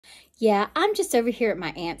Yeah, I'm just over here at my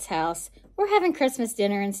aunt's house. We're having Christmas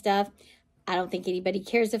dinner and stuff. I don't think anybody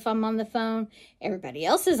cares if I'm on the phone. Everybody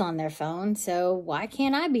else is on their phone, so why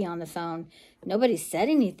can't I be on the phone? Nobody said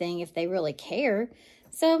anything if they really care.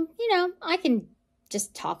 So, I can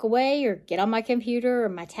just talk away or get on my computer or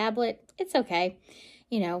my tablet. It's okay.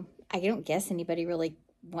 I don't guess anybody really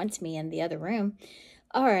wants me in the other room.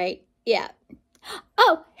 All right, yeah.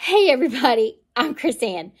 Oh, hey everybody. I'm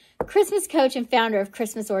KrisAnne, Christmas coach and founder of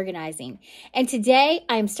Christmas Organizing. And today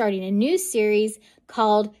I am starting a new series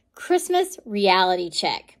called Christmas Reality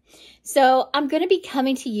Check. So I'm going to be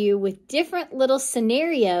coming to you with different little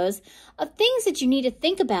scenarios of things that you need to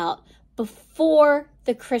think about before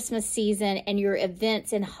the Christmas season and your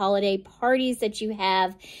events and holiday parties that you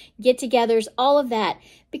have, get-togethers, all of that,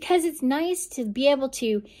 because it's nice to be able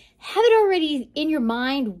to have it already in your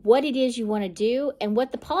mind what it is you want to do and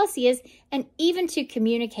what the policy is, and even to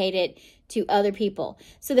communicate it to other people.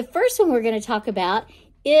 So the first one we're going to talk about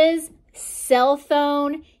is cell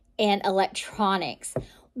phone and electronics.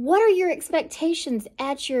 What are your expectations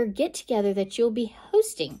at your get-together that you'll be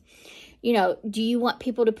hosting? Do you want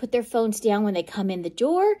people to put their phones down when they come in the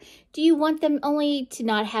door? Do you want them only to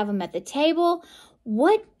not have them at the table?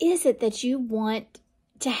 What is it that you want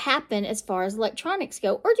to happen as far as electronics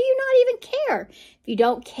go? Or do you not even care? If you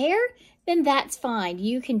don't care, then that's fine.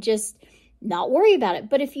 You can just not worry about it.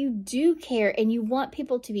 But if you do care and you want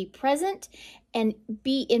people to be present and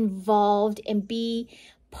be involved and be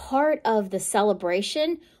part of the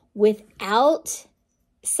celebration without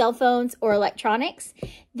cell phones or electronics,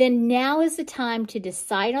 then now is the time to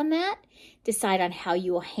decide on that. Decide on how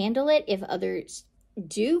you will handle it if others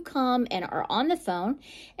do come and are on the phone.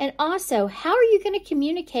 And also, how are you going to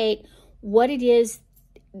communicate what it is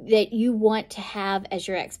that you want to have as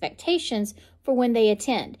your expectations for when they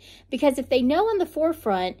attend? Because if they know on the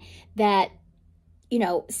forefront that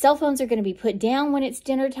cell phones are going to be put down when it's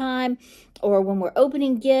dinner time or when we're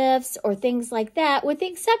opening gifts or things like that, with the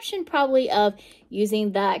exception probably of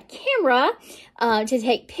using the camera to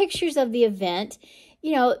take pictures of the event,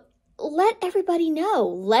 let everybody know.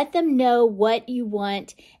 Let them know what you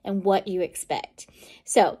want and what you expect.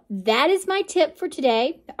 So that is my tip for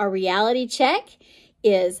today. Our reality check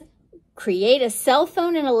is create a cell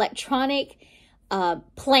phone and electronic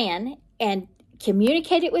plan and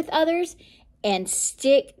communicate it with others and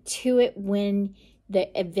stick to it when the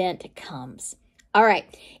event comes. All right.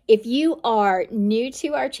 If you are new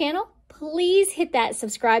to our channel, please hit that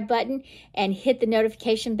subscribe button and hit the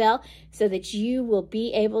notification bell so that you will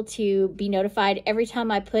be able to be notified every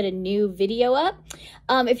time I put a new video up.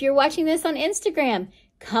 If you're watching this on Instagram,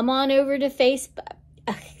 come on over to Facebook.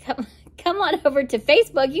 Come on over to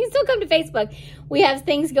Facebook. You can still come to Facebook. We have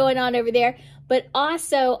things going on over there. But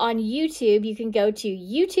also on YouTube, you can go to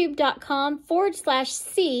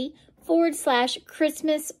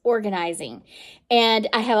youtube.com/C/Christmas Organizing. And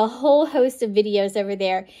I have a whole host of videos over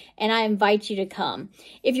there, and I invite you to come.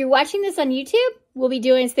 If you're watching this on YouTube, we'll be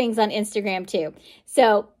doing things on Instagram too.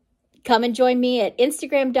 So come and join me at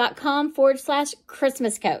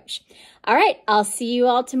Instagram.com/Christmas Coach. All right, I'll see you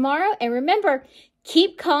all tomorrow. And remember,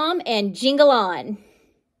 keep calm and jingle on.